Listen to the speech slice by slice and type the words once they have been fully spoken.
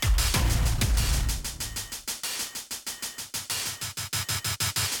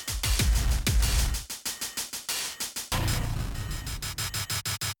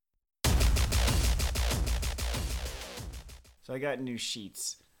So I got new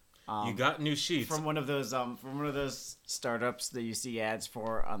sheets. You got new sheets from one of those startups that you see ads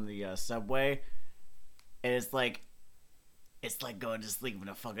for on the subway, and it's like going to sleep in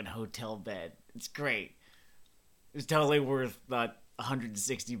a fucking hotel bed. It's great. It's totally worth about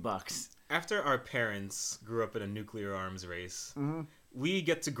 $160. After our parents grew up in a nuclear arms race, we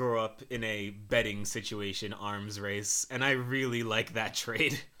get to grow up in a betting situation arms race, and I really like that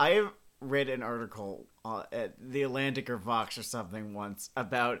trade. I read an article at The Atlantic or Vox or something once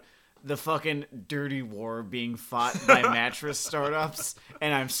about the fucking dirty war being fought by mattress startups,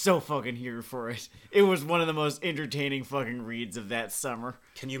 and I'm so fucking here for it. It was one of the most entertaining fucking reads of that summer.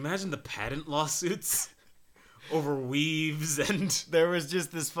 Can you imagine the patent lawsuits over weaves and... There was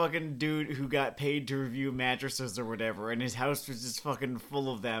just this fucking dude who got paid to review mattresses or whatever, and his house was just fucking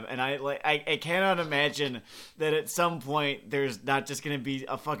full of them, and I cannot imagine that at some point there's not just gonna be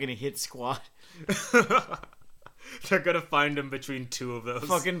a fucking hit squad. They're gonna find him between two of those.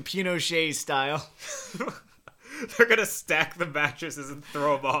 Fucking Pinochet style. They're gonna stack the mattresses and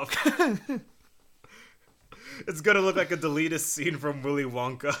throw them off. It's gonna look like a deleted scene from Willy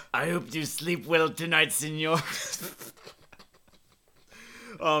Wonka. I hope you sleep well tonight, senor.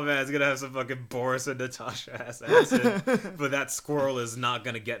 Oh man, it's gonna have some fucking Boris and Natasha ass acid. But that squirrel is not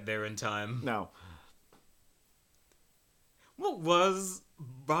gonna get there in time. No. What was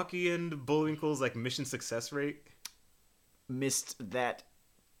Rocky and Bullwinkle's like mission success rate? Missed that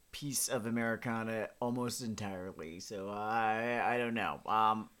piece of Americana almost entirely, so I don't know.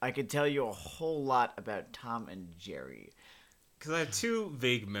 I could tell you a whole lot about Tom and Jerry. Because I have two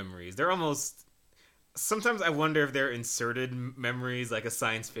vague memories. They're almost... Sometimes I wonder if they're inserted memories, like a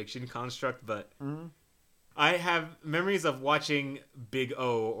science fiction construct, but... I have memories of watching Big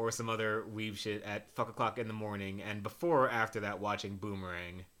O or some other weeb shit at fuck o'clock in the morning, and before or after that watching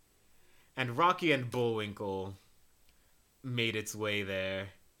Boomerang. And Rocky and Bullwinkle made its way there.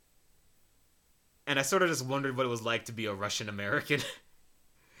 And I sort of just wondered what it was like to be a Russian American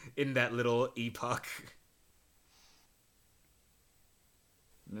in that little epoch.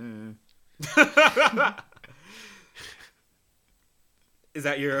 Is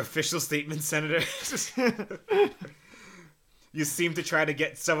that your official statement, Senator? You seem to try to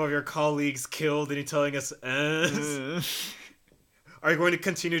get some of your colleagues killed, and you're telling us, Are you going to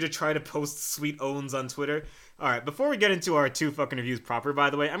continue to try to post sweet owns on Twitter? Alright, before we get into our two fucking reviews proper,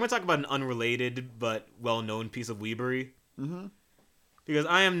 by the way, I'm going to talk about an unrelated but well-known piece of weebery. Because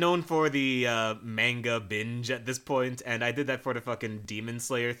I am known for the manga binge at this point, and I did that for the fucking Demon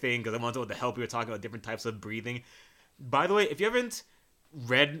Slayer thing, because I wanted to help you talk about different types of breathing. By the way, if you haven't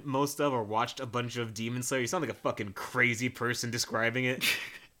read most of or watched a bunch of Demon Slayer, you sound like a fucking crazy person describing it.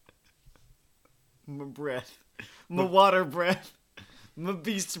 My breath. My water breath. My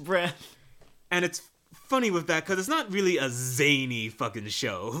beast breath. And it's funny with that, because it's not really a zany fucking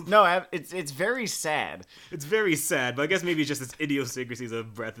show. No, it's very sad. It's very sad, but I guess maybe it's just its idiosyncrasies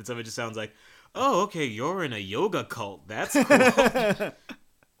of breath, and some of it just sounds like, oh, okay, you're in a yoga cult. That's cool.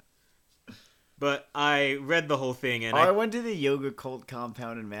 But I read the whole thing, and I went to the yoga cult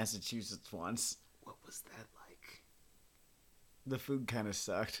compound in Massachusetts once. What was that like? The food kind of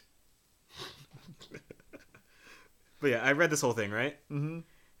sucked. But yeah, I read this whole thing, right?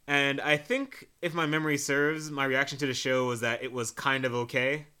 And I think, if my memory serves, my reaction to the show was that it was kind of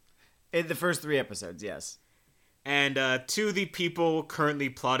okay. In the first 3 episodes, yes. And to the people currently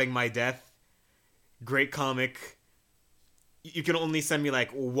plotting my death, great comic. You can only send me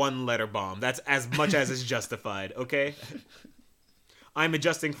like 1 letter bomb. That's as much as is justified, okay? I'm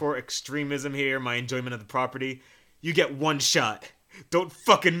adjusting for extremism here, my enjoyment of the property. You get 1 shot. Don't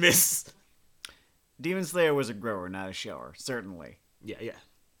fucking miss. Demon Slayer was a grower, not a shower, certainly. Yeah.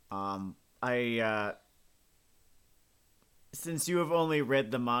 Since you have only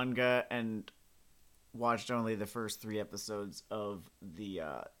read the manga and watched only the first 3 episodes of the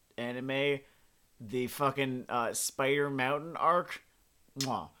anime, the fucking Spider Mountain arc,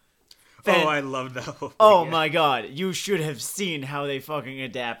 mwah. I loved that whole thing. Oh my god, you should have seen how they fucking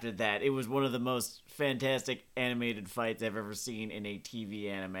adapted that. It was one of the most fantastic animated fights I've ever seen in a TV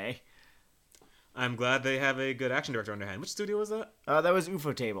anime. I'm glad they have a good action director on their hand. Which studio was that? That was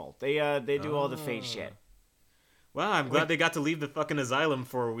Ufotable. They do all the Fate shit. Wow, I'm glad they got to leave the fucking asylum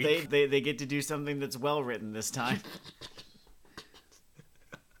for a week. They get to do something that's well written this time.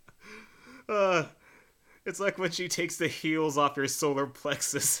 It's like when she takes the heels off your solar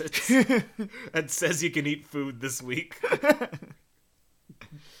plexus and says you can eat food this week.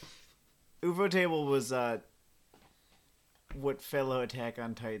 Ufotable was what fellow Attack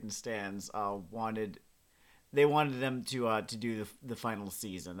on Titan stans wanted they wanted them to do the final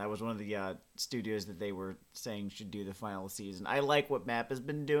season. That was one of the studios that they were saying should do the final season. I like what MAP has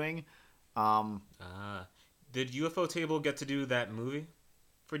been doing. Did UFO Table get to do that movie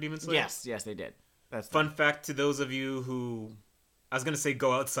for Demon Slayer? Yes, they did. That's Fun fact to those of you who, I was gonna say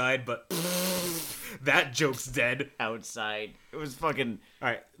go outside, but that joke's dead. Outside. It was fucking. All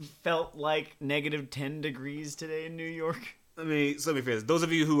right, Felt like negative 10 degrees today in New York. let me phrase this. Those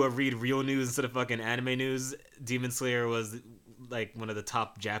of you who read real news instead of fucking anime news, Demon Slayer was like one of the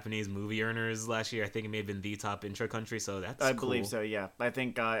top Japanese movie earners last year. I think it may have been the top intra-country, so that's I cool. believe so, yeah. I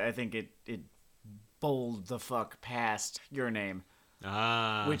think it bowled the fuck past Your Name,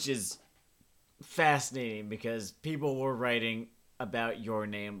 which is fascinating because people were writing about Your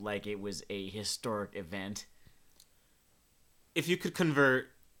Name like it was a historic event. If you could convert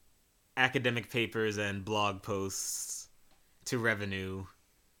academic papers and blog posts to revenue,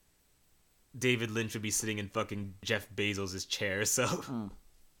 David Lynch would be sitting in fucking Jeff Bezos' chair, so...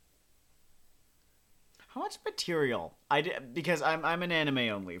 How much material? Because I'm an anime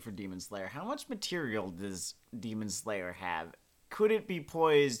only for Demon Slayer. How much material does Demon Slayer have? Could it be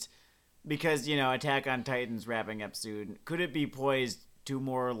poised, because, Attack on Titan's wrapping up soon, could it be poised to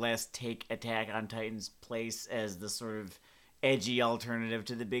more or less take Attack on Titan's place as the sort of edgy alternative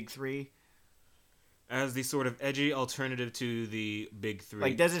to the big three? As the sort of edgy alternative to the big three.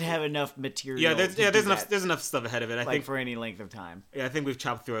 Like, does it have enough material? Yeah, there's enough stuff ahead of it. I think for any length of time. Yeah, I think we've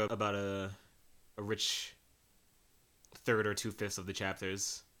chopped through about a rich third or 2/5 of the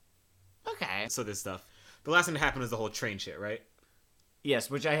chapters. Okay. So this stuff. The last thing that happened was the whole train shit, right?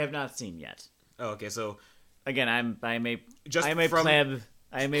 Yes, which I have not seen yet. Oh, okay. So again, I'm a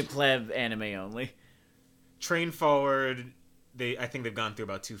pleb anime only. Train forward. I think they've gone through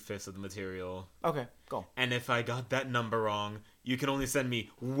about 2/5 of the material. Okay, go. And if I got that number wrong, you can only send me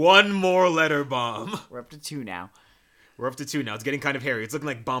one more letter bomb. We're up to 2 now. We're up to 2 now. It's getting kind of hairy. It's looking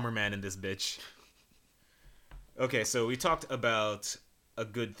like Bomberman in this bitch. Okay, so we talked about a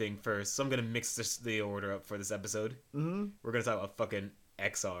good thing first, so I'm gonna mix the order up for this episode. Mm-hmm. We're gonna talk about fucking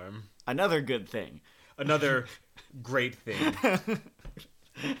X-Arm. Another good thing. Another great thing.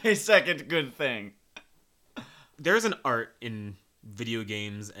 A second good thing. There's an art in video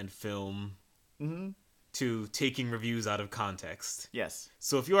games and film to taking reviews out of context. Yes.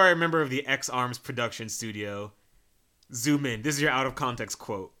 So if you are a member of the X-Arms production studio, zoom in. This is your out of context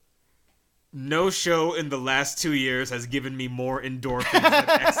quote. No show in the last 2 years has given me more endorphins than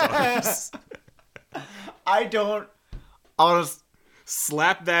X-Arms. I don't... honestly...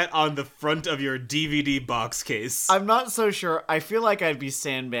 Slap that on the front of your DVD box case. I'm not so sure. I feel like I'd be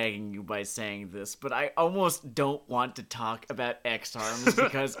sandbagging you by saying this, but I almost don't want to talk about X-Arms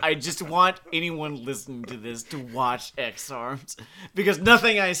because I just want anyone listening to this to watch X-Arms. Because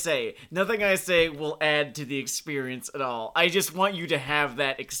nothing I say will add to the experience at all. I just want you to have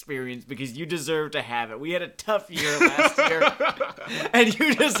that experience because you deserve to have it. We had a tough year last year, and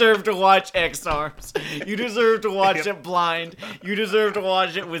you deserve to watch X-Arms. You deserve to watch it blind. You deserve to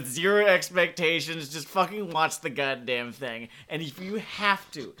watch it with zero expectations. Just fucking watch the goddamn thing. And if you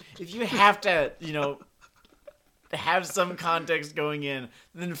have to, have some context going in,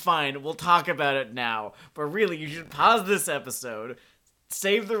 then fine, we'll talk about it now. But really, you should pause this episode,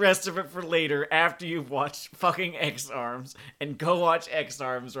 save the rest of it for later after you've watched fucking X-Arms, and go watch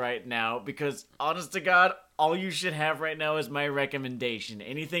X-Arms right now, because honest to God, all you should have right now is my recommendation.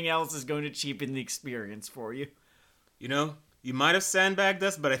 Anything else is going to cheapen the experience for you. You might have sandbagged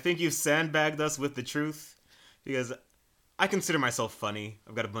us, but I think you've sandbagged us with the truth. Because I consider myself funny.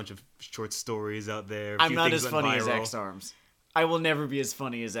 I've got a bunch of short stories out there. I'm not as funny as X-Arms. I will never be as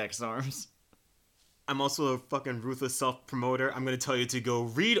funny as X-Arms. I'm also a fucking ruthless self-promoter. I'm going to tell you to go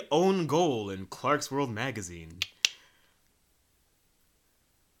read Own Goal in Clark's World magazine.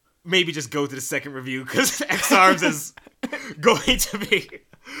 Maybe just go to the second review, because X-Arms is going to be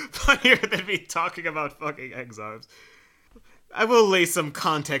funnier than me talking about fucking X-Arms. I will lay some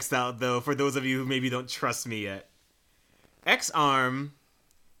context out, though, for those of you who maybe don't trust me yet. X-Arm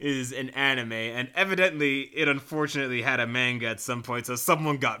is an anime, and evidently it unfortunately had a manga at some point, so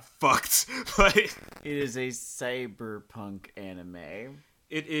someone got fucked. But it is a cyberpunk anime.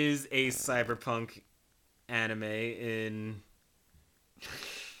 It is a cyberpunk anime in...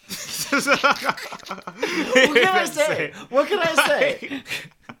 What can I say?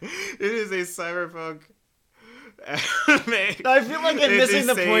 It is a cyberpunk anime. I feel like I'm missing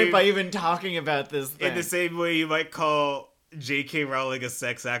the point by even talking about this thing. In the same way you might call J.K. Rowling a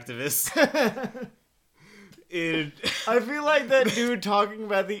sex activist. I feel like that dude talking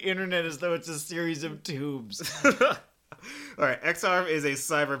about the internet as though it's a series of tubes. Alright, X-Arm is a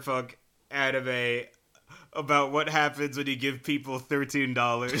cyberpunk anime about what happens when you give people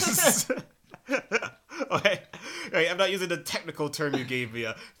 $13. Okay. I'm not using the technical term you gave me.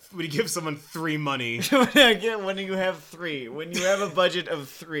 When you give someone free money. When you have three. When you have a budget of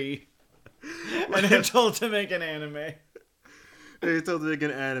 3. And they're told to make an anime. They're told to make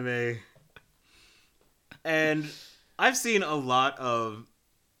an anime. And I've seen a lot of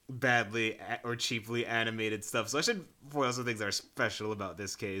badly or cheaply animated stuff, so I should point out some things that are special about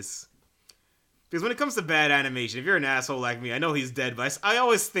this case. Because when it comes to bad animation, if you're an asshole like me, I know he's dead, but I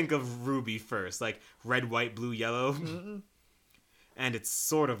always think of Ruby first, like red, white, blue, yellow. Mm-hmm. And it's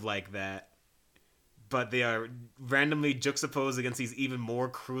sort of like that. But they are randomly juxtaposed against these even more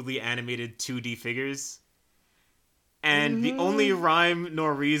crudely animated 2D figures. And the only rhyme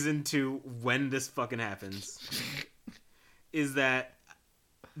nor reason to when this fucking happens is that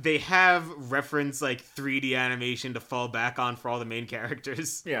they have reference like 3D animation to fall back on for all the main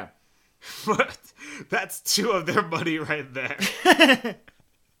characters. Yeah. But that's 2 of their money right there.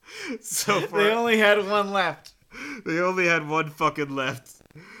 So they only had 1 left. They only had 1 fucking left.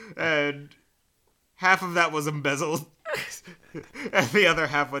 And half of that was embezzled. And the other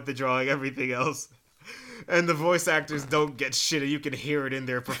half went to drawing everything else. And the voice actors don't get shit, and you can hear it in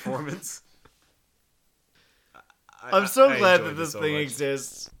their performance. I'm so glad that this thing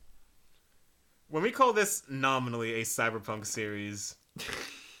exists. When we call this nominally a cyberpunk series,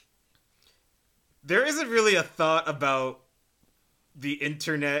 there isn't really a thought about the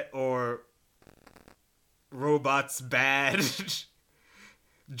internet or robots bad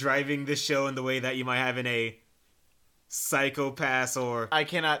driving the show in the way that you might have in a Psycho-Pass or I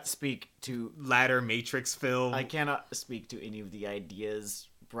cannot speak to latter Matrix film. I cannot speak to any of the ideas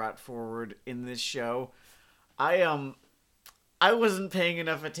brought forward in this show. I wasn't paying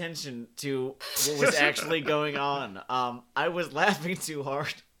enough attention to what was actually going on. I was laughing too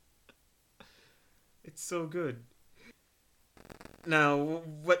hard. It's so good. Now,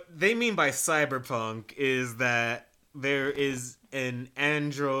 what they mean by cyberpunk is that there is an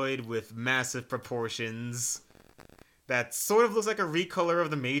android with massive proportions that sort of looks like a recolor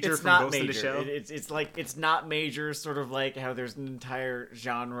of the Major from Ghost in the Shell. It's not Major, sort of like how there's an entire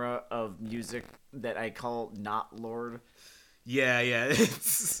genre of music that I call not Lord. Yeah.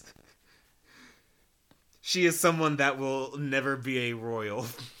 She is someone that will never be a royal.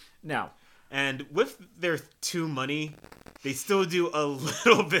 No. And with their 2 money, they still do a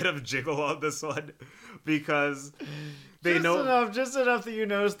little bit of jiggle on this one because they just enough that you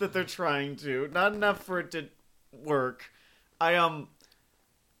notice that they're trying to, not enough for it to work. I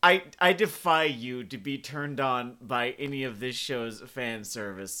defy you to be turned on by any of this show's fan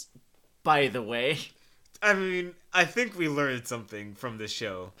service. By the way, I mean, I think we learned something from this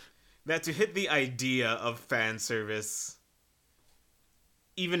show, that to hit the idea of fan service,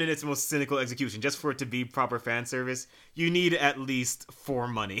 even in its most cynical execution, just for it to be proper fan service, you need at least 4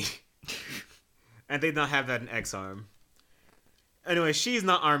 money. And they did not have that in X-Arm. Anyway, she's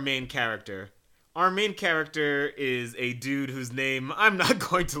not our main character. Our main character is a dude whose name I'm not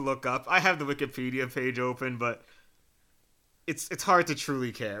going to look up. I have the Wikipedia page open, but it's hard to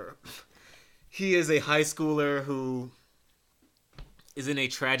truly care. He is a high schooler who is in a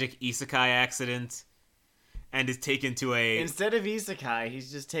tragic isekai accident and is taken to a... Instead of isekai,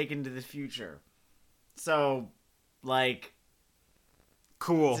 he's just taken to the future. So, like...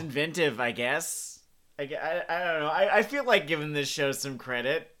 Cool. It's inventive, I guess. I don't know. I feel like giving this show some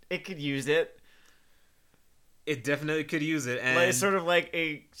credit. It could use it. It definitely could use it. And like,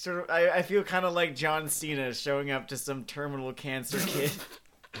 I feel kind of like John Cena showing up to some terminal cancer kid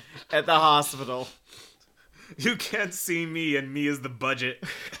at the hospital. You can't see me, and me is the budget.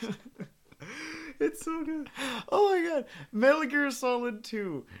 It's so good. Oh my god. Metal Gear Solid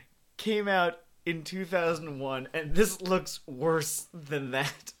 2 came out in 2001, and this looks worse than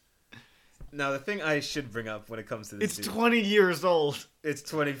that. Now, the thing I should bring up when it comes to this... It's 20 years old. It's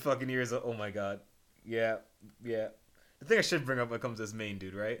 20 fucking years old. Oh my god. Yeah. The thing I should bring up when it comes to this main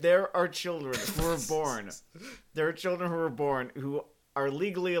dude, right? There are children who are born. There are children who are born who are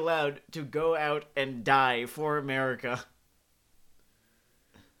legally allowed to go out and die for America.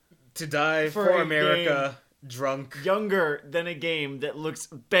 To die for America, drunk. Younger than a game that looks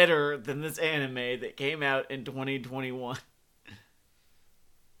better than this anime that came out in 2021.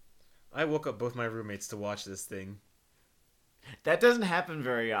 I woke up both my roommates to watch this thing. That doesn't happen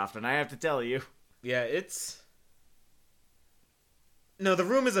very often, I have to tell you. Yeah, No, The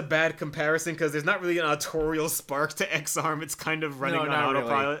Room is a bad comparison because there's not really an autorial spark to X-Arm. It's kind of running on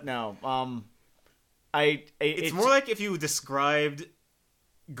autopilot. Really. No, it's more like if you described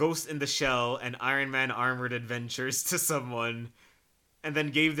Ghost in the Shell and Iron Man Armored Adventures to someone, and then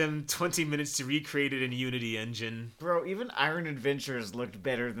gave them 20 minutes to recreate it in Unity Engine. Bro, even Iron Adventures looked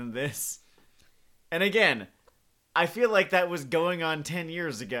better than this. And again, I feel like that was going on 10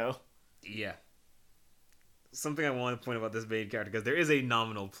 years ago. Yeah. Something I want to point about this main character, because there is a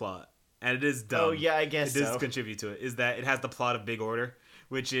nominal plot, and it is dumb. Oh, yeah, I guess it does so. contribute to it, is that it has the plot of Big Order,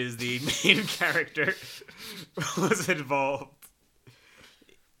 which is the main character was involved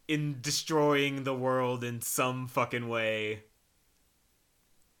in destroying the world in some fucking way.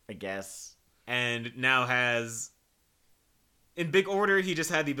 I guess. And now has... In Big Order, he just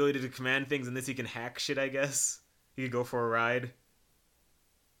had the ability to command things, and this he can hack shit, I guess. He could go for a ride.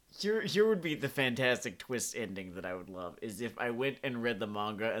 Here would be the fantastic twist ending that I would love, is if I went and read the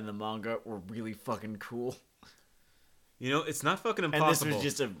manga, and the manga were really fucking cool. You know, it's not fucking impossible. And this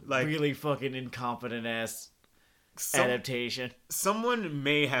was just a really fucking incompetent-ass adaptation. Someone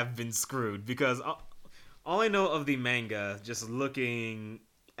may have been screwed, because all I know of the manga, just looking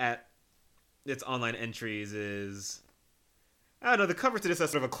at its online entries, is... I don't know, the cover to this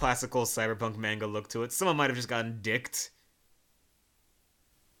has sort of a classical cyberpunk manga look to it. Someone might have just gotten dicked.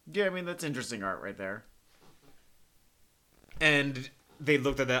 Yeah, I mean, that's interesting art right there. And they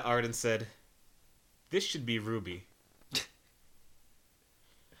looked at that art and said, this should be Ruby.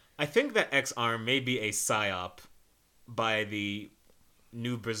 I think that X-Arm may be a psyop by the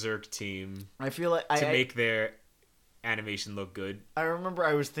new Berserk team. I feel like to make their animation look good. I remember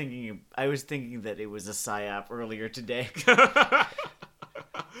I was thinking that it was a psyop earlier today.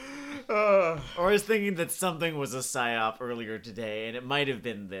 Or I was thinking that something was a psyop earlier today, and it might have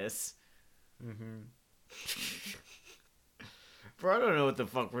been this. Mm-hmm. Bro, I don't know what the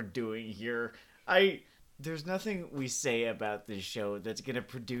fuck we're doing here. There's nothing we say about this show that's gonna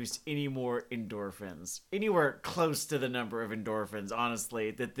produce any more endorphins. Anywhere close to the number of endorphins,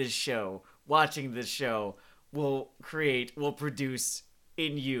 honestly, that this show, watching this show, will produce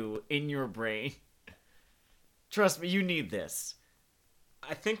in you, in your brain. Trust me, you need this.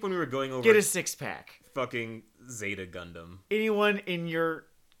 I think when we were going over... Get a 6-pack. Fucking Zeta Gundam. Anyone in your,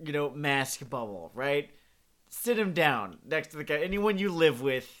 mask bubble, right? Sit him down next to the guy. Anyone you live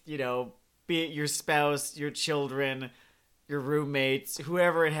with, be it your spouse, your children, your roommates,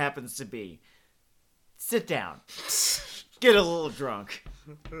 whoever it happens to be. Sit down. Get a little drunk.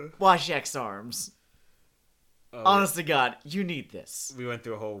 Watch X-Arms. Oh, honest to God, you need this. We went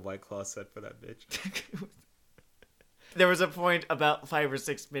through a whole White Claw set for that bitch. There was a point about 5 or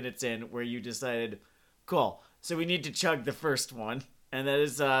 6 minutes in where you decided, cool, so we need to chug the first one. And that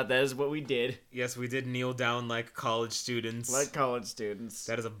is what we did. Yes, we did kneel down like college students. Like college students.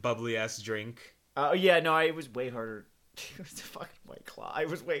 That is a bubbly-ass drink. Oh, yeah, no, it was way harder. It was a fucking White Claw. It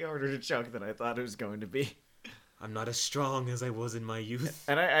was way harder to chug than I thought it was going to be. I'm not as strong as I was in my youth.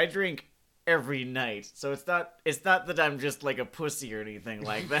 And I drink every night, so it's not that I'm just like a pussy or anything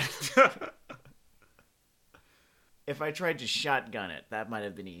like that. If I tried to shotgun it, that might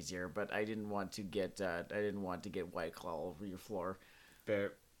have been easier, but I didn't want to get White Claw all over your floor.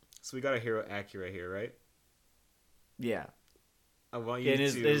 Fair. So we got a hero Acura here, right? Yeah. I want you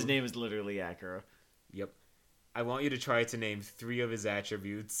his name is literally Acura. Yep. I want you to try to name 3 of his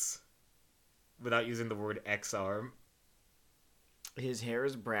attributes without using the word X-Arm. His hair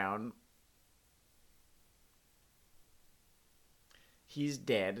is brown. He's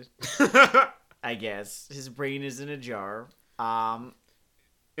dead. I guess. His brain is in a jar.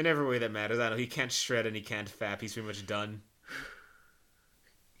 In every way that matters. I know he can't shred and he can't fap. He's pretty much done.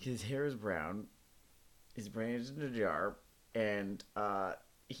 His hair is brown. His brain is in a jar. And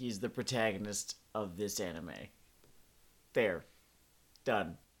he's the protagonist of this anime. There.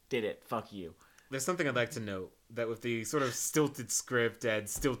 Done. Did it. Fuck you. There's something I'd like to note. That with the sort of stilted script and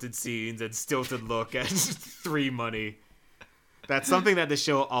stilted scenes and stilted look and 3 money... That's something that the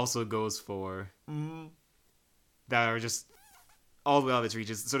show also goes for. Mm-hmm. That are just all the way out of its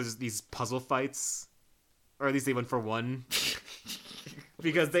reaches. Sort of these puzzle fights, or at least they went for one.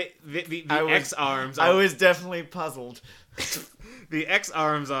 Because the X-Arms. I was definitely puzzled. The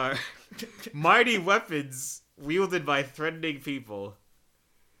X-Arms are mighty weapons wielded by threatening people,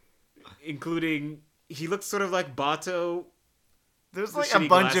 including he looks sort of like Bato. There's like a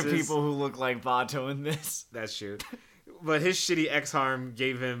bunch of people who look like Bato in this. That's true. But his shitty X-Arm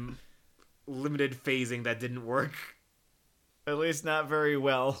gave him limited phasing that didn't work. At least not very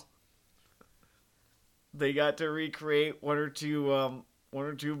well. They got to recreate one or two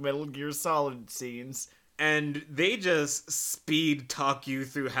Metal Gear Solid scenes. And they just speed talk you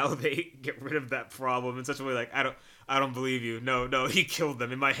through how they get rid of that problem in such a way like, I don't believe you. No, he killed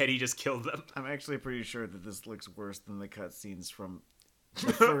them. In my head, he just killed them. I'm actually pretty sure that this looks worse than the cutscenes from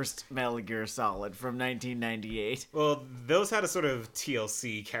the first Metal Gear Solid from 1998. Well, those had a sort of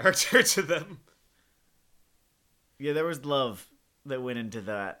TLC character to them. Yeah, there was love that went into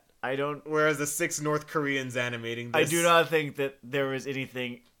that. Whereas the 6 North Koreans animating this... I do not think that there was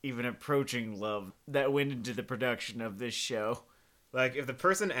anything even approaching love that went into the production of this show. Like, if the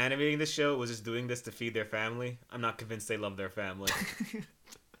person animating this show was just doing this to feed their family, I'm not convinced they love their family.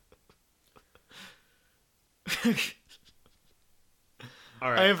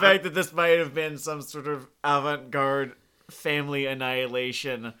 All right. In fact, that this might have been some sort of avant-garde family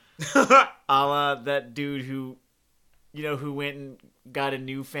annihilation, a la that dude who went and got a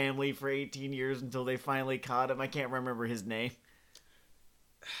new family for 18 years until they finally caught him. I can't remember his name.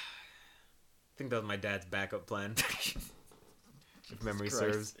 I think that was my dad's backup plan. If memory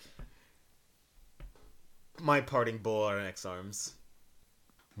serves. My parting bull are X-Arms.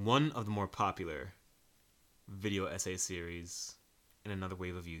 One of the more popular video essay series in another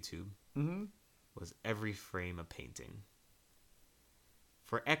wave of YouTube was Every Frame a Painting.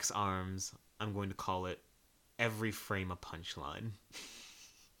 For X-Arms, I'm going to call it Every Frame a Punchline.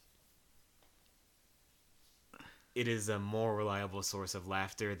 It is a more reliable source of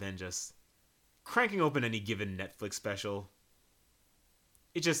laughter than just cranking open any given Netflix special.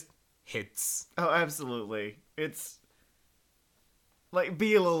 It just hits. Oh, absolutely. It's like,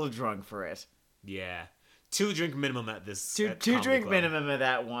 be a little drunk for it. Yeah. 2 drink minimum at this. Two drink minimum of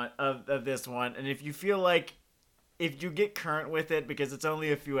that one of this one, and if you feel like, if you get current with it, because it's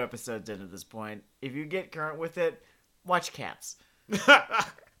only a few episodes in at this point, if you get current with it, watch Cats.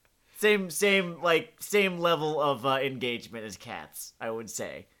 same level of engagement as Cats, I would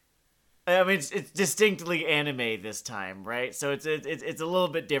say. I mean, it's distinctly anime this time, right? So it's a little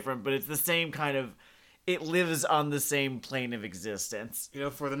bit different, but it's the same kind of. It lives on the same plane of existence. You know,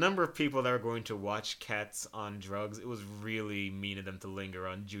 for the number of people that are going to watch Cats on drugs, it was really mean of them to linger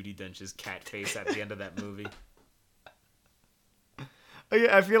on Judi Dench's cat face at the end of that movie.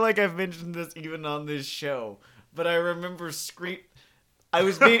 I feel like I've mentioned this even on this show, but I remember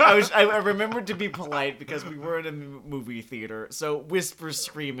I remembered to be polite because we were in a movie theater, so whisper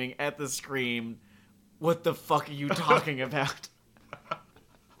screaming at the screen, "What the fuck are you talking about?"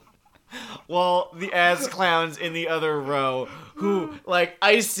 While the ass clowns in the other row, who, like,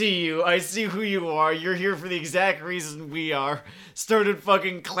 I see you, I see who you are, you're here for the exact reason we are, started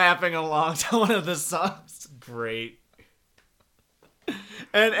fucking clapping along to one of the songs. Great.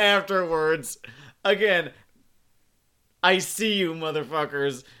 And afterwards, again, I see you,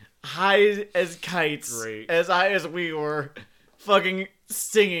 motherfuckers, high as kites, Great. as high as we were, fucking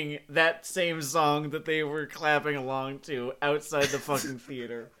singing that same song that they were clapping along to outside the fucking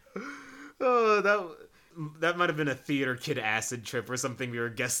theater. Oh, that might have been a Theater Kid acid trip or something we were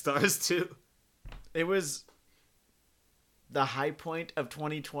guest stars to. It was the high point of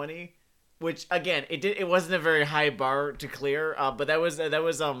 2020, which, again, it wasn't a very high bar to clear, but that was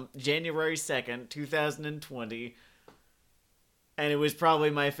January 2nd, 2020, and it was probably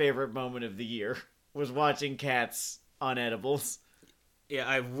my favorite moment of the year, was watching Cats on edibles. Yeah,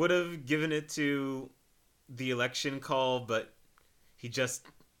 I would have given it to the election call, but he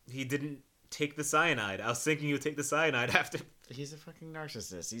didn't take the cyanide. I was thinking he would take the cyanide after. He's a fucking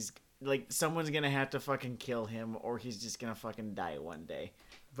narcissist. He's, like, someone's gonna have to fucking kill him, or he's just gonna fucking die one day.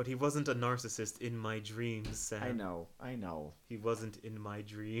 But he wasn't a narcissist in my dreams, Sam. I know. He wasn't in my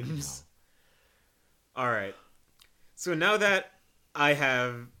dreams. Alright. So now that I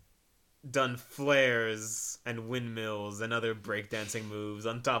have done flares and windmills and other breakdancing moves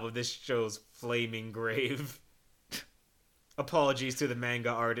on top of this show's flaming grave, apologies to the manga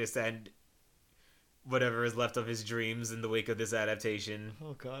artist and whatever is left of his dreams in the wake of this adaptation.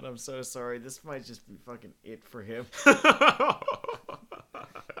 Oh god, I'm so sorry. This might just be fucking it for him.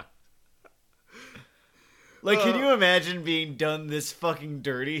 Like, can you imagine being done this fucking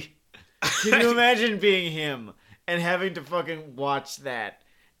dirty? Can you imagine being him and having to fucking watch that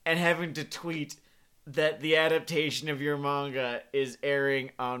and having to tweet that the adaptation of your manga is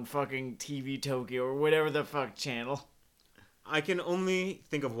airing on fucking TV Tokyo or whatever the fuck channel? I can only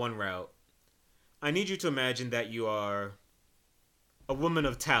think of one route. I need you to imagine that you are a woman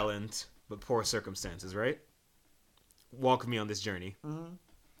of talent, but poor circumstances, right? Walk with me on this journey. Mm-hmm.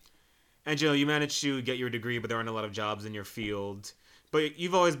 And, you managed to get your degree, but there aren't a lot of jobs in your field. But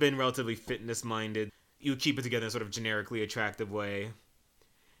you've always been relatively fitness-minded. You keep it together in a sort of generically attractive way.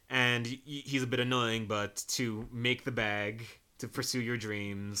 And he's a bit annoying, but to make the bag, to pursue your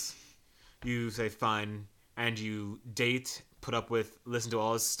dreams, you say, fine, and you date, put up with, listen to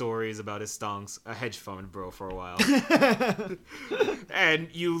all his stories about his stonks, a hedge fund bro for a while. And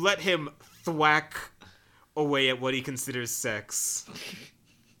you let him thwack away at what he considers sex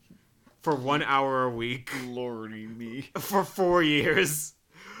for 1 hour a week Lordy me. for 4 years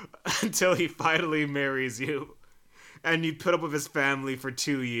until he finally marries you. And you put up with his family for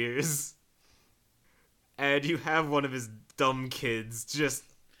 2 years. And you have one of his dumb kids just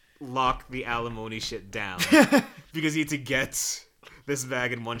lock the alimony shit down. Because you need to get this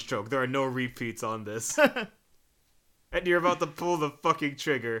bag in one stroke. There are no repeats on this. And you're about to pull the fucking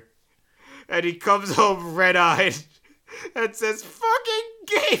trigger. And he comes home red-eyed and says, "Fucking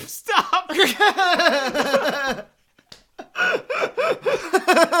GameStop!"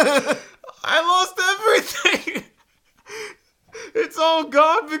 I lost everything. It's all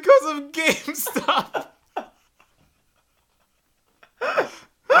gone because of GameStop.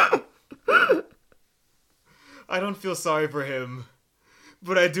 I don't feel sorry for him,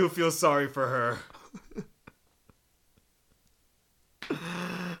 but I do feel sorry for her.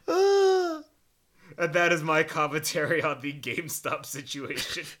 And that is my commentary on the GameStop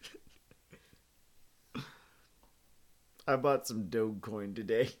situation. I bought some Dogecoin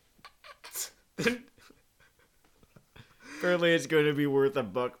today. Apparently it's going to be worth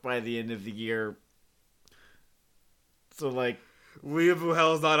 $1 by the end of the year. So, like... William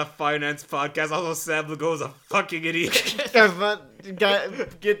Buhell's not a finance podcast. Also, Sam Legault's a fucking idiot.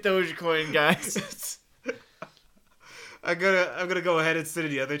 Get Dogecoin, guys. I'm gonna go ahead and sit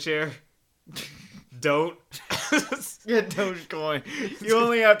in the other chair. Don't. Get Dogecoin. You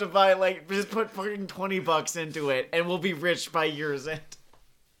only have to buy, like, just put fucking $20 into it, and we'll be rich by year's end.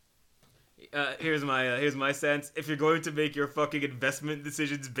 Here's my sense. If you're going to make your fucking investment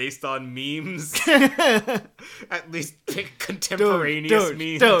decisions based on memes, at least pick contemporaneous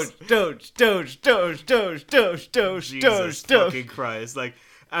memes. Doge. Jesus fucking Christ! Like,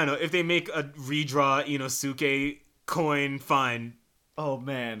 I don't know, if they make a redraw Inosuke coin, fine. Oh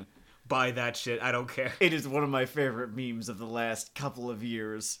man, buy that shit. I don't care. It is one of my favorite memes of the last couple of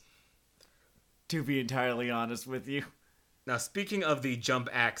years. To be entirely honest with you. Now, speaking of the Jump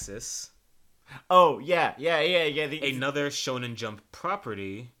Axis. Oh, yeah. Another Shonen Jump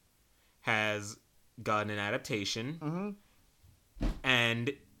property has gotten an adaptation. Mm-hmm.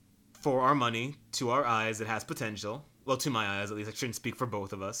 And for our money, to our eyes, it has potential. Well, to my eyes, at least. I shouldn't speak for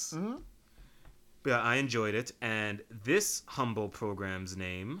both of us. Mm-hmm. But yeah, I enjoyed it. And this humble program's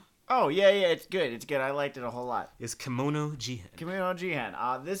name... Oh, yeah, it's good. It's good. I liked it a whole lot. Is Kemono Jihen. Kemono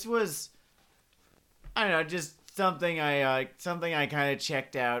Jihen. This was... I don't know, just... Something I kind of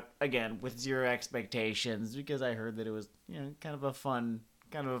checked out again with zero expectations because I heard that it was kind of a fun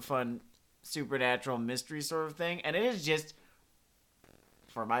supernatural mystery sort of thing, and it is just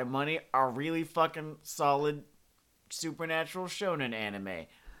for my money a really fucking solid supernatural shonen anime.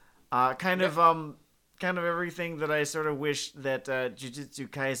 Kind of everything that I sort of wish that Jujutsu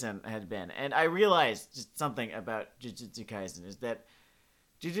Kaisen had been, and I realized just something about Jujutsu Kaisen is that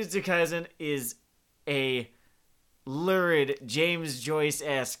Jujutsu Kaisen is a lurid James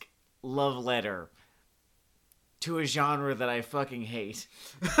Joyce-esque love letter to a genre that I fucking hate.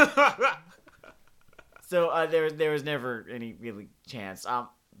 So there was never any really chance.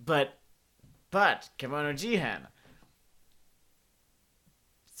 But Kemono Jihen.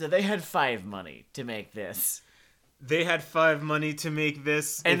 So they had 5 money to make this. They had 5 money to make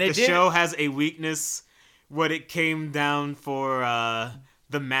this. And if the show has a weakness, what it came down for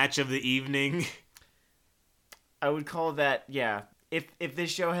the match of the evening. I would call that, yeah. If this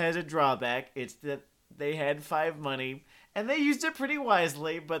show has a drawback, it's that they had 5 money, and they used it pretty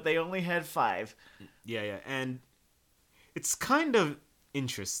wisely, but they only had 5. Yeah, and it's kind of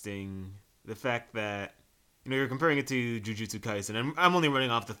interesting, the fact that, you're comparing it to Jujutsu Kaisen, and I'm only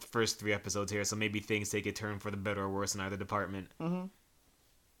running off the first 3 episodes here, so maybe things take a turn for the better or worse in either department. Mm-hmm.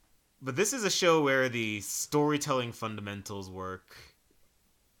 But this is a show where the storytelling fundamentals work.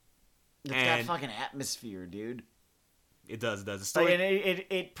 It's got fucking atmosphere, dude. It does. The story... And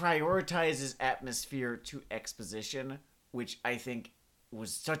it prioritizes atmosphere to exposition, which I think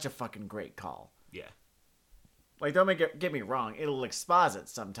was such a fucking great call. Yeah. Like, don't get me wrong, it'll exposit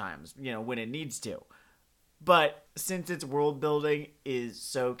sometimes, when it needs to. But since its world building is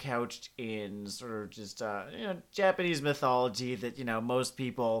so couched in sort of just, Japanese mythology that, most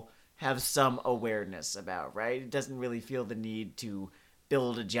people have some awareness about, right? It doesn't really feel the need to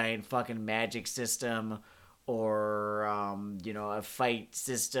build a giant fucking magic system or, a fight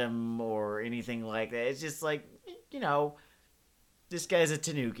system or anything like that. It's just like, this guy's a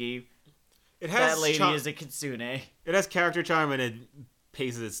tanuki. That lady is a kitsune. It has character charm and it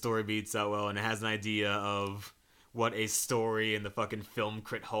paces its story beats out well, and it has an idea of what a story in the fucking film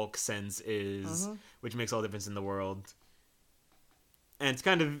Crit Hulk sense is, which makes all the difference in the world. And it's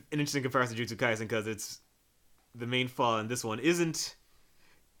kind of an interesting comparison to Jujutsu Kaisen because it's the main flaw in this one isn't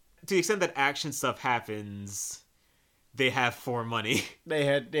to the extent that action stuff happens. They have for money. They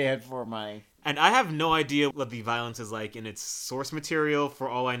had for money. And I have no idea what the violence is like in its source material. For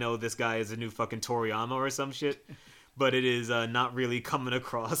all I know, this guy is a new fucking Toriyama or some shit. But it is not really coming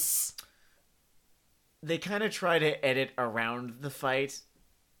across. They kind of try to edit around the fight.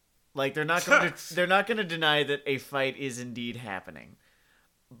 Like they're not going to deny that a fight is indeed happening.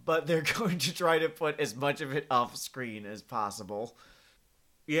 But they're going to try to put as much of it off screen as possible.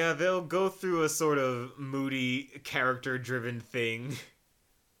 Yeah, they'll go through a sort of moody, character-driven thing.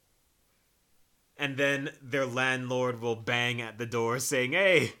 And then their landlord will bang at the door saying,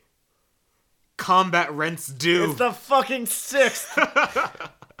 "Hey, combat rent's due." It's the fucking 6th!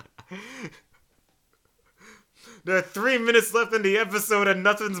 There are 3 minutes left in the episode and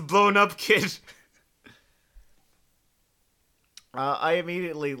nothing's blown up, kid. I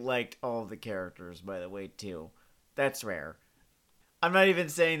immediately liked all of the characters, by the way, too. That's rare. I'm not even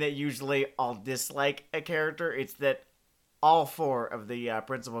saying that usually I'll dislike a character. It's that all 4 of the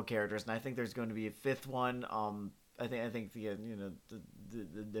principal characters, and I think there's going to be a 5th one. I think the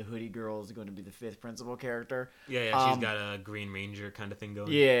the hoodie girl is going to be the 5th principal character. Yeah, she's got a Green Ranger kind of thing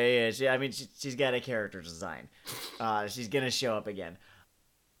going. Yeah. She's got a character design. She's gonna show up again.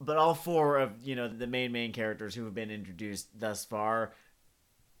 But all 4 of the main characters who have been introduced thus far,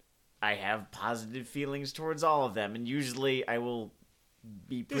 I have positive feelings towards all of them, and usually I will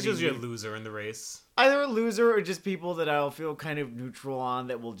be pretty. There's usually a loser in the race. Either a loser or just people that I'll feel kind of neutral on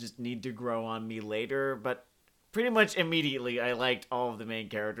that will just need to grow on me later. But pretty much immediately, I liked all of the main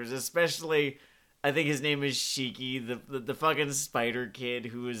characters, especially I think his name is Shiki, the fucking spider kid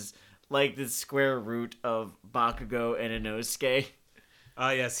who is like the square root of Bakugo and Inosuke.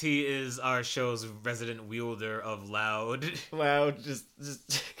 Yes, he is our show's resident wielder of loud. Loud, just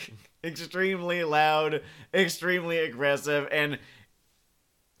extremely loud, extremely aggressive, and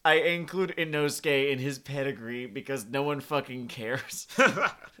I include Inosuke in his pedigree because no one fucking cares.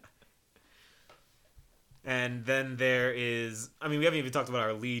 And then there is... I mean, we haven't even talked about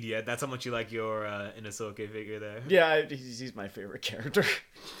our lead yet. That's how much you like your Inosuke figure there. Yeah, he's my favorite character.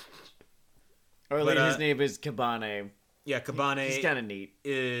 His name is Kabane. Yeah, Kabane... He's kind of neat.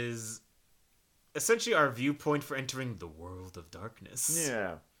 Is essentially our viewpoint for entering the world of darkness.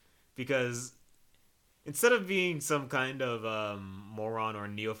 Yeah. Because instead of being some kind of moron or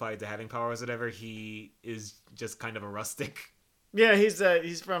neophyte to having powers or whatever, he is just kind of a rustic. Yeah, he's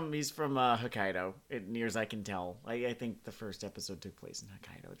from Hokkaido, near as I can tell. I think the first episode took place in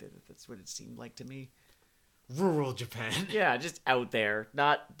Hokkaido. That's what it seemed like to me. Rural Japan. Yeah, just out there.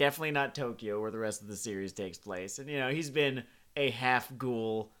 Definitely not Tokyo, where the rest of the series takes place. And he's been a half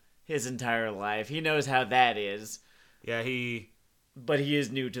ghoul his entire life. He knows how that is. Yeah, but he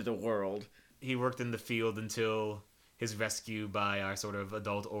is new to the world. He worked in the field until his rescue by our sort of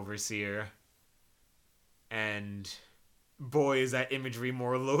adult overseer. And boy, is that imagery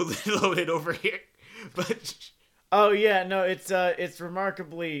more loaded over here. But oh yeah, no, it's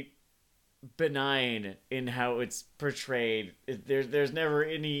remarkably benign in how it's portrayed. There's never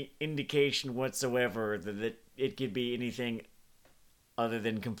any indication whatsoever that it could be anything other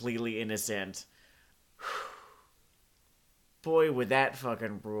than completely innocent. Boy, would that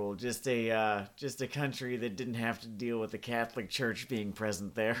fucking rule. Just a country that didn't have to deal with the Catholic Church being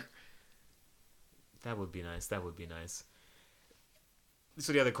present there. That would be nice.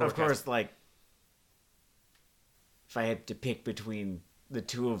 So the other core of course, like, if I had to pick between the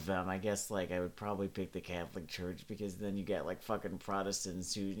two of them, I guess, like, I would probably pick the Catholic Church, because then you get, like, fucking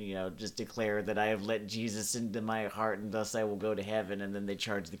Protestants who, just declare that I have let Jesus into my heart and thus I will go to heaven, and then they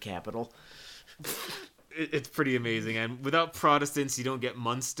charge the capital. It's pretty amazing. And without Protestants, you don't get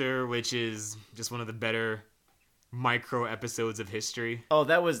Munster, which is just one of the better micro episodes of history. Oh,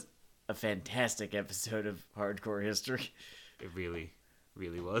 that was a fantastic episode of Hardcore History. It really,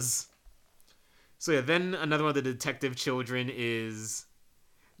 really was. So yeah, then another one of the detective children is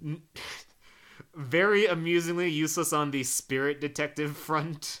very amusingly useless on the spirit detective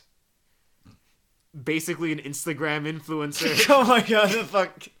front. Basically an Instagram influencer. Oh my god, the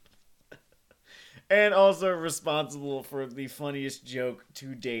fuck. And also responsible for the funniest joke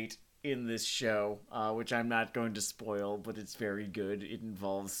to date in this show, which I'm not going to spoil, but it's very good. It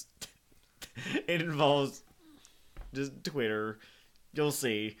involves just Twitter. You'll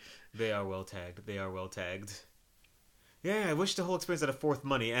see. They are well tagged. Yeah, I wish the whole experience had a fourth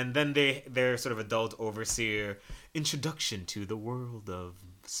money. And then their sort of adult overseer introduction to the world of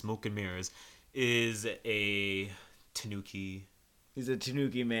smoke and mirrors is a Tanuki. He's a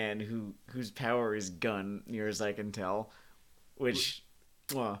Tanuki man whose power is gun, near as I can tell. Which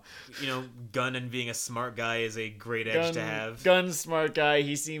Well, Gun and being a smart guy is a great edge to have. Gun's smart guy.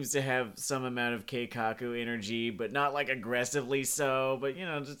 He seems to have some amount of Keikaku energy, but not like aggressively so, but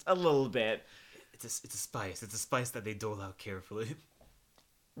just a little bit. It's a spice. It's a spice that they dole out carefully.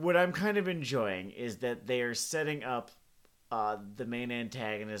 What I'm kind of enjoying is that they are setting up the main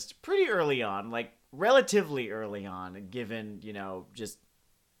antagonist pretty early on, like relatively early on, given, just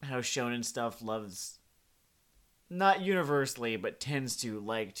how shonen stuff loves, not universally, but tends to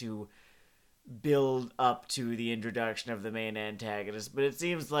like to build up to the introduction of the main antagonist. But it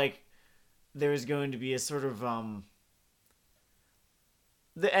seems like there's going to be a sort of, and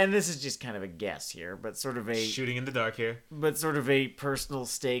this is just kind of a guess here, but sort of a shooting in the dark here, but sort of a personal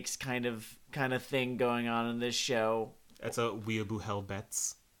stakes kind of thing going on in this show. That's a Weeaboo Hell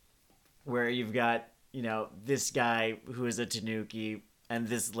Bets, where you've got this guy who is a Tanuki and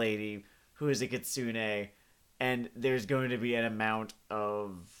this lady who is a Kitsune, and there's going to be an amount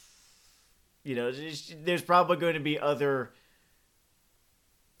of there's probably going to be other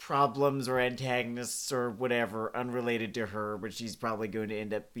problems or antagonists or whatever unrelated to her, but she's probably going to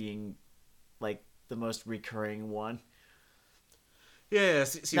end up being like the most recurring one. Yeah,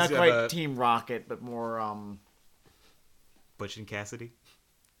 not quite Team Rocket, but more Butch and Cassidy.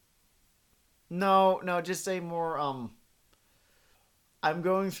 No, just say more I'm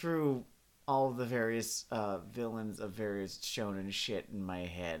going through all of the various villains of various shonen shit in my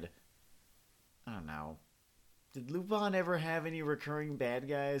head. I don't know. Did Lupin ever have any recurring bad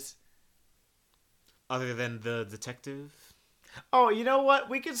guys? Other than the detective? Oh, you know what?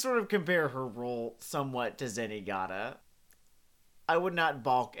 We could sort of compare her role somewhat to Zenigata. I would not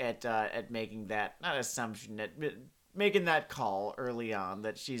balk at making that, not assumption, making that call early on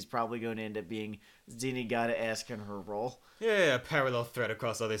that she's probably going to end up being Zenigata-esque in her role. Yeah, a parallel thread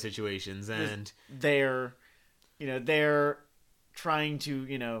across other situations, and they're trying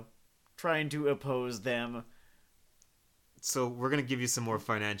to oppose them. So we're gonna give you some more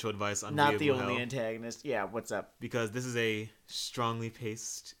financial advice on not Weeaboo the only Hell, antagonist. Yeah, what's up? because this is a strongly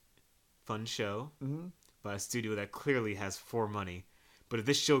paced, fun show by a studio that clearly has 4 money. But if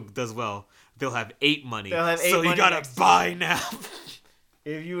this show does well, they'll have 8 money. They'll have 8 so money you gotta buy now.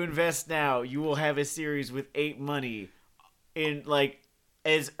 If you invest now, you will have a series with 8 money in like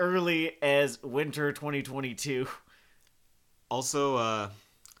as early as winter 2022. Also,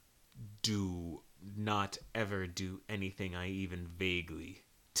 do not ever do anything I even vaguely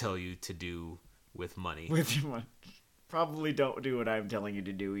tell you to do with money. With your money. Probably don't do what I'm telling you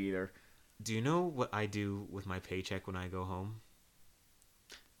to do either. Do you know what I do with my paycheck when I go home?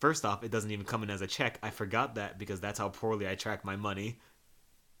 First off, it doesn't even come in as a check. I forgot that because that's how poorly I track my money.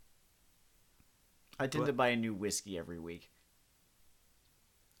 I tend to buy a new whiskey every week.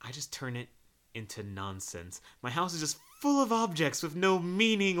 I just turn it into nonsense. My house is just full of objects with no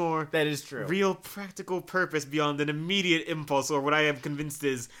meaning or that is true. Real practical purpose beyond an immediate impulse or what I am convinced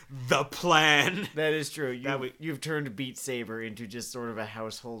is the plan. That is true. You've turned Beat Saber into just sort of a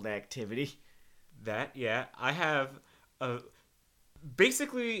household activity. Yeah. I have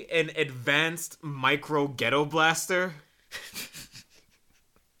basically an advanced micro ghetto blaster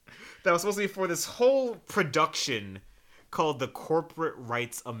that was supposed to be for this whole production called the Corporate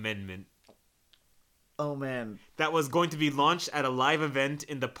Rights Amendment. Oh, man. That was going to be launched at a live event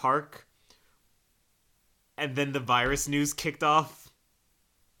in the park. And then the virus news kicked off.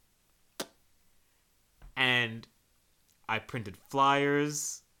 And I printed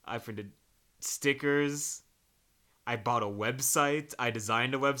flyers. I printed stickers. I bought a website. I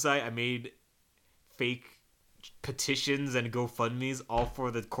designed a website. I made fake petitions and GoFundMes all for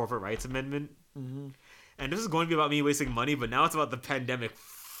the Corporate Rights Amendment. Mm-hmm. And this is going to be about me wasting money, but now it's about the pandemic.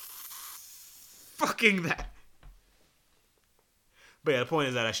 Fucking that. But yeah, the point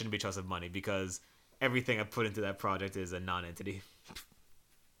is that I shouldn't be trusted money because everything I put into that project is a non-entity.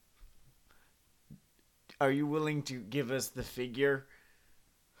 Are you willing to give us the figure?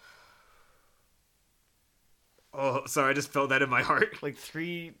 Oh, sorry, I just felt that in my heart. Like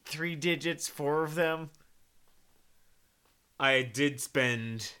three digits, 4 of them? I did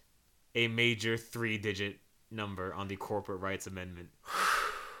spend a major 3-digit number on the Corporate Rights Amendment.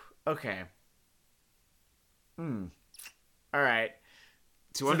 Okay. Alright.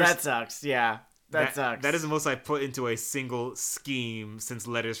 So that sucks, yeah. That sucks. That is the most I put into a single scheme since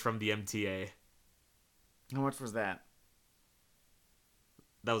letters from the MTA. How much was that?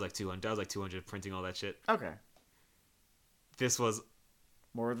 That was like 200. That was like 200 printing all that shit. Okay. This was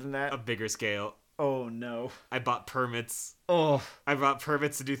more than that? A bigger scale. Oh, no. I bought permits. Oh. I bought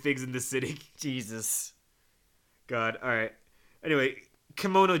permits to do things in the city. Jesus. God, alright. Anyway,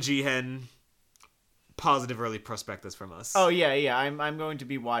 Kimono Jihen, positive early prospectus from us. Oh yeah. I'm going to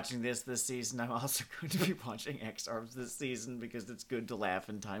be watching this season. I'm also going to be watching X-Arms this season because it's good to laugh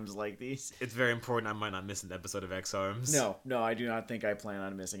in times like these. It's very important I might not miss an episode of X-Arms. No, I do not think I plan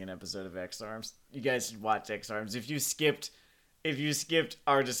on missing an episode of X-Arms. You guys should watch X-Arms. If you skipped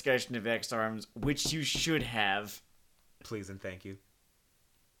our discussion of X-Arms, which you should have, please and thank you,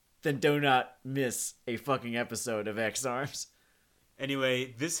 then do not miss a fucking episode of X-Arms.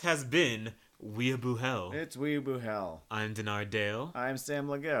 Anyway, this has been Weeaboo Hell. It's Weeaboo Hell. I'm Denard Dale. I'm Sam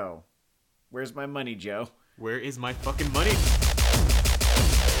Legault. Where's my money, Joe? Where is my fucking money?